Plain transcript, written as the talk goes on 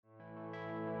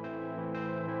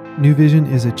New Vision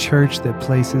is a church that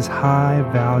places high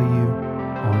value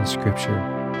on Scripture.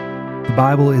 The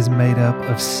Bible is made up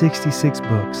of 66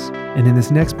 books, and in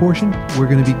this next portion, we're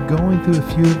going to be going through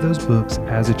a few of those books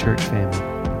as a church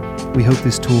family. We hope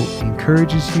this tool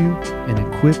encourages you and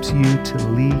equips you to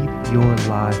lead your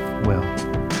life well.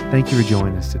 Thank you for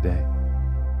joining us today.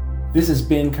 This is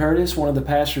Ben Curtis, one of the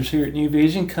pastors here at New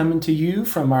Vision, coming to you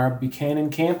from our Buchanan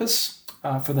campus.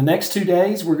 For the next 2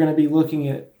 days, we're going to be looking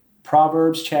at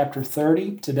Proverbs chapter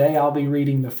 30. Today, I'll be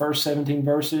reading the first 17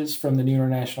 verses from the New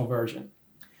International Version.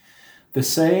 The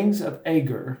sayings of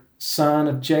Agur, son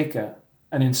of Jacob,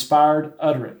 an inspired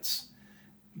utterance.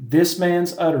 This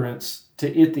man's utterance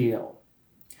to Ithiel.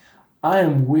 I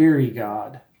am weary,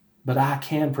 God, but I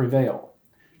can prevail.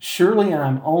 Surely I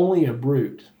am only a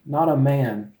brute, not a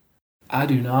man. I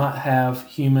do not have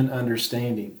human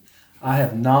understanding. I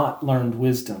have not learned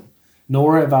wisdom,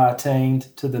 nor have I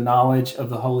attained to the knowledge of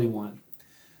the Holy One.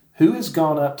 Who has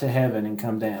gone up to heaven and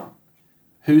come down?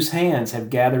 Whose hands have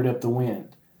gathered up the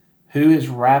wind? Who has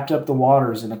wrapped up the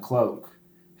waters in a cloak?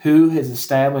 Who has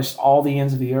established all the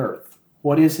ends of the earth?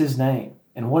 What is his name?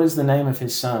 And what is the name of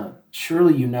his son?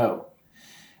 Surely you know.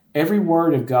 Every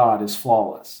word of God is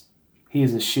flawless. He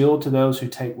is a shield to those who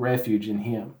take refuge in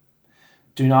him.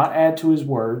 Do not add to his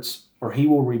words, or he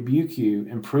will rebuke you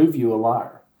and prove you a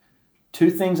liar. 2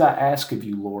 things I ask of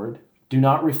you, Lord. Do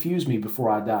not refuse me before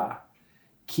I die.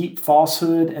 Keep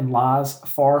falsehood and lies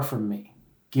far from me.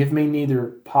 Give me neither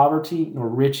poverty nor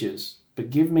riches, but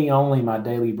give me only my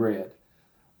daily bread.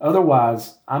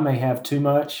 Otherwise, I may have too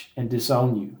much and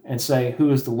disown you, and say, Who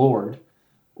is the Lord?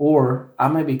 Or I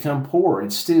may become poor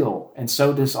and steal, and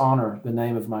so dishonor the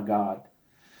name of my God.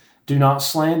 Do not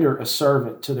slander a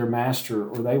servant to their master,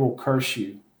 or they will curse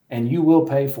you, and you will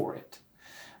pay for it.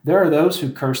 There are those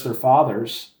who curse their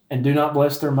fathers and do not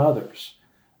bless their mothers,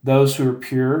 those who are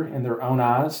pure in their own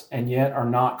eyes and yet are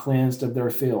not cleansed of their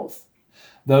filth,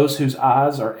 those whose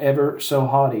eyes are ever so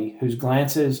haughty, whose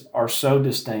glances are so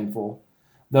disdainful,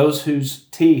 those whose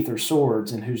teeth are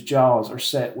swords and whose jaws are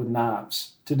set with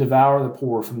knives, to devour the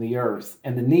poor from the earth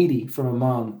and the needy from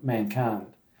among mankind.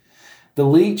 The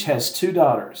leech has 2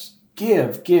 daughters.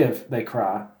 Give, give, they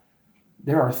cry.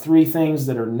 There are 3 things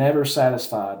that are never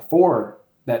satisfied, 4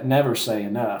 that never say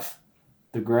enough.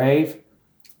 The grave,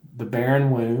 the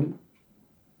barren womb,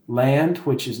 land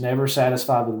which is never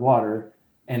satisfied with water,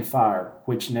 and fire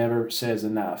which never says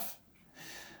enough.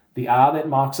 The eye that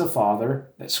mocks a father,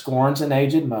 that scorns an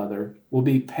aged mother, will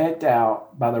be pecked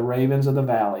out by the ravens of the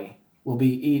valley, will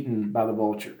be eaten by the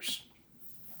vultures.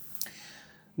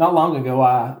 Not long ago,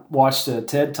 I watched a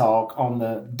TED Talk on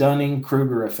the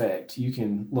Dunning-Kruger effect. You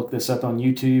can look this up on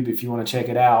YouTube if you want to check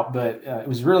it out, but it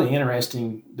was a really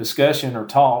interesting discussion or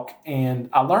talk, and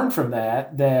I learned from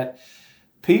that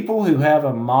people who have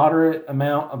a moderate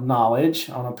amount of knowledge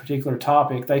on a particular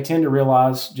topic, they tend to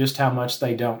realize just how much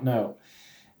they don't know.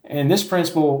 And this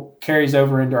principle carries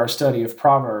over into our study of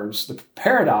Proverbs. The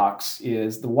paradox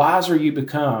is the wiser you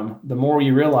become, the more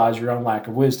you realize your own lack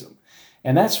of wisdom.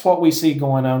 And that's what we see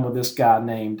going on with this guy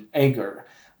named Agur.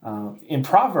 In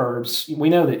Proverbs, we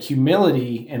know that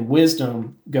humility and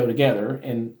wisdom go together,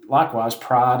 and likewise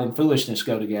pride and foolishness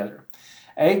go together.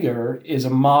 Agur is a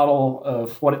model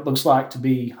of what it looks like to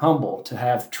be humble, to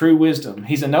have true wisdom.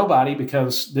 He's a nobody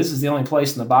because this is the only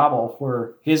place in the Bible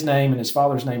where his name and his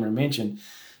father's name are mentioned.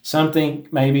 Some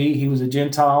think maybe he was a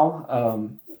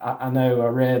Gentile. I know I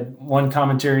read one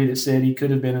commentary that said he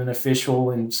could have been an official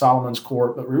in Solomon's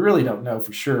court, but we really don't know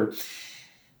for sure.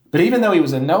 But even though he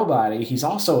was a nobody, he's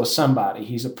also a somebody.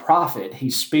 He's a prophet.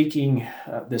 He's speaking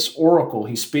this oracle.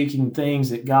 He's speaking things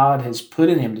that God has put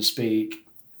in him to speak.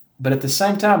 But at the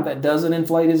same time, that doesn't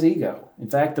inflate his ego.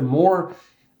 In fact, the more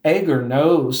Agur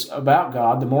knows about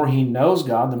God, the more he knows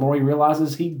God, the more he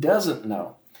realizes he doesn't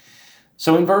know.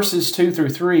 So in verses 2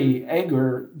 through 3,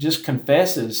 Agur just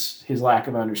confesses his lack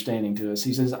of understanding to us.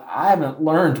 He says, I haven't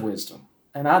learned wisdom,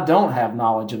 and I don't have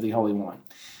knowledge of the Holy One.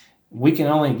 We can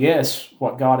only guess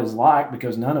what God is like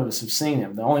because none of us have seen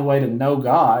him. The only way to know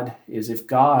God is if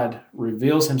God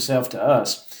reveals himself to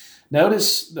us.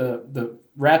 Notice the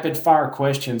rapid-fire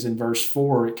questions in verse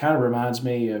 4. It kind of reminds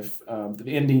me of the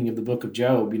ending of the book of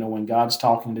Job, when God's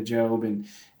talking to Job and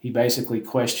he basically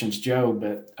questions Job,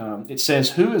 but it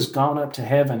says, Who has gone up to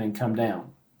heaven and come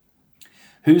down?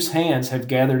 Whose hands have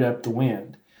gathered up the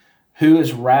wind? Who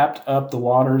has wrapped up the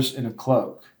waters in a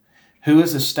cloak? Who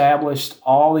has established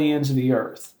all the ends of the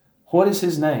earth? What is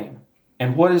his name?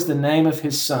 And what is the name of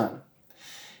his son?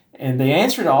 And the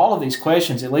answer to all of these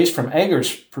questions, at least from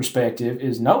Agur's perspective,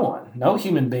 is no one. No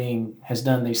human being has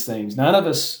done these things. None of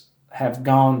us have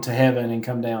gone to heaven and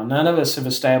come down. None of us have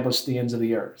established the ends of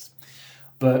the earth.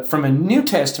 But from a New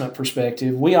Testament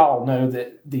perspective, we all know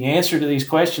that the answer to these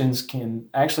questions can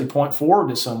actually point forward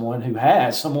to someone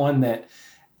that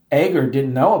Agur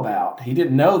didn't know about. He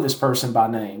didn't know this person by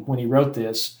name when he wrote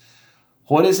this.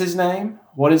 What is his name?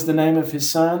 What is the name of his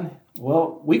son?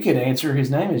 Well, we could answer his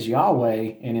name is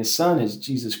Yahweh and his son is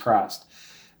Jesus Christ.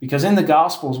 Because in the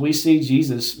Gospels, we see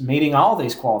Jesus meeting all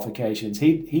these qualifications.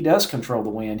 He does control the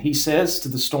wind. He says to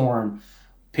the storm,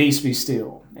 peace be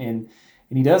still. And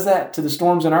he does that to the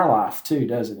storms in our life too,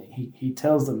 doesn't he? He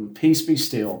tells them, peace be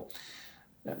still.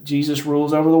 Jesus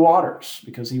rules over the waters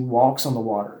because he walks on the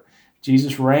water.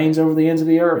 Jesus reigns over the ends of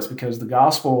the earth because the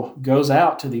gospel goes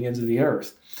out to the ends of the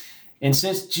earth. And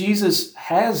since Jesus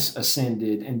has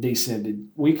ascended and descended,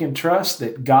 we can trust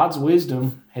that God's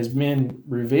wisdom has been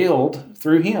revealed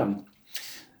through him.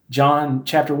 John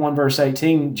chapter 1, verse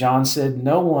 18, John said,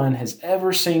 no one has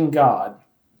ever seen God.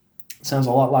 It sounds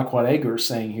a lot like what Agur is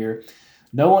saying here.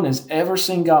 No one has ever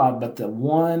seen God but the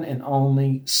one and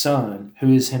only Son,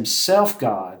 who is himself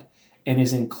God and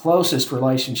is in closest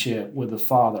relationship with the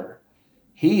Father.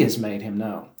 He has made him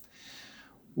known.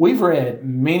 We've read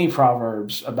many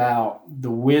proverbs about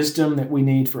the wisdom that we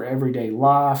need for everyday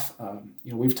life.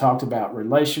 We've talked about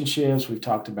relationships, we've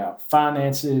talked about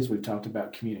finances, we've talked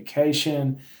about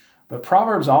communication. But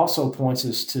Proverbs also points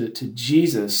us to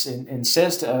Jesus and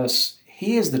says to us,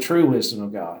 he is the true wisdom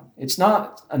of God. It's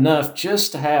not enough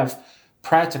just to have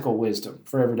practical wisdom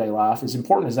for everyday life, as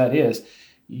important as that is.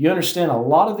 You understand a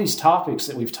lot of these topics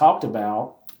that we've talked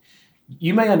about.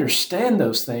 You may understand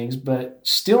those things, but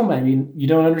still maybe you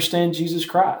don't understand Jesus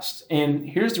Christ. And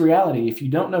here's the reality. If you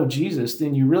don't know Jesus,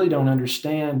 then you really don't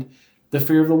understand the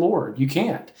fear of the Lord. You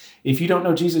can't. If you don't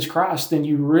know Jesus Christ, then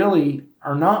you really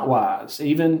are not wise,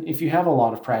 even if you have a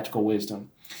lot of practical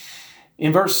wisdom.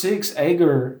 In verse 6,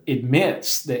 Agur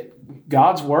admits that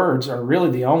God's words are really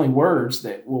the only words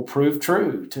that will prove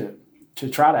true. To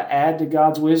try to add to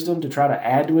God's wisdom, to try to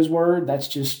add to his word, that's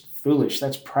just foolish.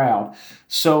 That's proud.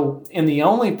 So in the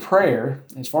only prayer,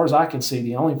 as far as I can see,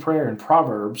 the only prayer in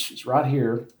Proverbs is right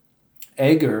here.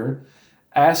 Agur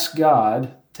asks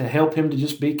God to help him to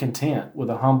just be content with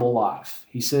a humble life.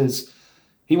 He says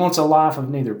he wants a life of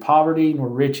neither poverty nor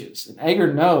riches. And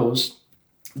Agur knows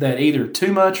that either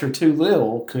too much or too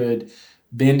little could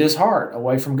bend his heart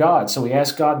away from God. So he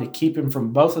asks God to keep him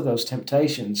from both of those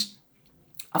temptations.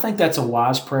 I think that's a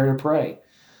wise prayer to pray.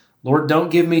 Lord, don't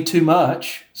give me too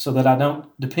much so that I don't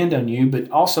depend on you, but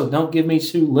also don't give me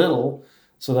too little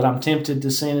so that I'm tempted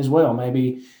to sin as well.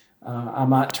 Maybe I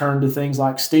might turn to things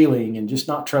like stealing and just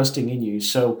not trusting in you.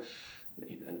 So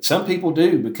some people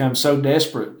do become so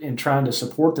desperate in trying to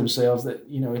support themselves that,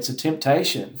 it's a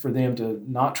temptation for them to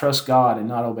not trust God and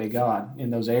not obey God in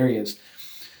those areas.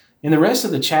 In the rest of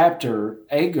the chapter,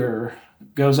 Agur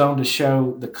goes on to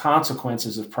show the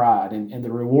consequences of pride and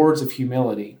the rewards of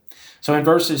humility. So in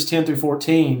verses 10 through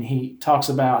 14, he talks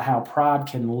about how pride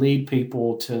can lead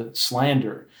people to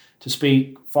slander, to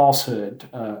speak falsehood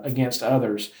against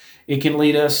others. It can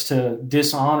lead us to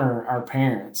dishonor our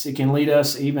parents. It can lead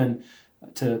us even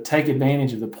to take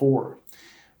advantage of the poor.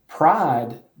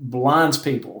 Pride blinds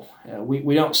people.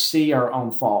 We don't see our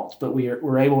own faults, but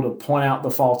we're able to point out the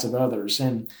faults of others.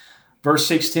 And verse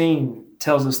 16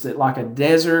 tells us that like a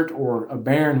desert or a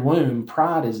barren womb,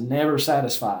 pride is never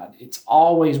satisfied. It's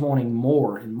always wanting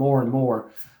more and more and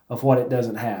more of what it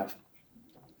doesn't have.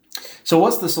 So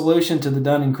what's the solution to the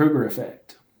Dunning-Kruger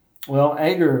effect? Well,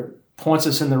 Agur points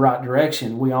us in the right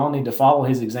direction. We all need to follow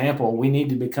his example. We need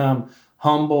to become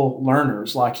humble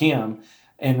learners like him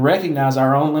and recognize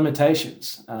our own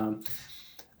limitations.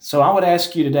 So I would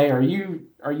ask you today, are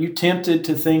you tempted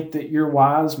to think that you're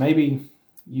wise? Maybe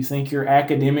you think you're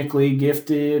academically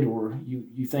gifted or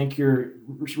you think you're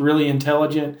really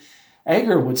intelligent.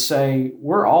 Agur would say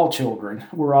we're all children.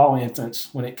 We're all infants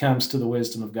when it comes to the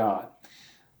wisdom of God.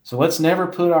 So let's never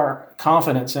put our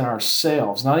confidence in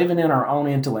ourselves, not even in our own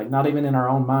intellect, not even in our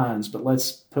own minds, but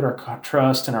let's put our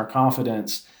trust and our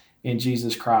confidence in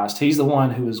Jesus Christ. He's the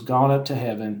one who has gone up to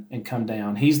heaven and come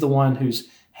down. He's the one whose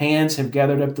hands have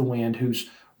gathered up the wind, who's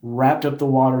wrapped up the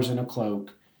waters in a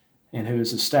cloak, and who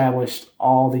has established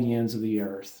all the ends of the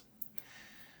earth.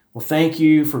 Well, thank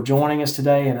you for joining us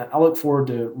today, and I look forward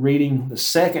to reading the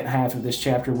second half of this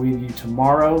chapter with you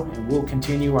tomorrow, and we'll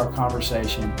continue our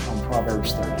conversation on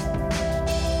Proverbs 30.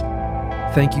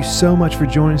 Thank you so much for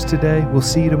joining us today. We'll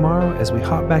see you tomorrow as we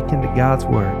hop back into God's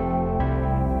Word.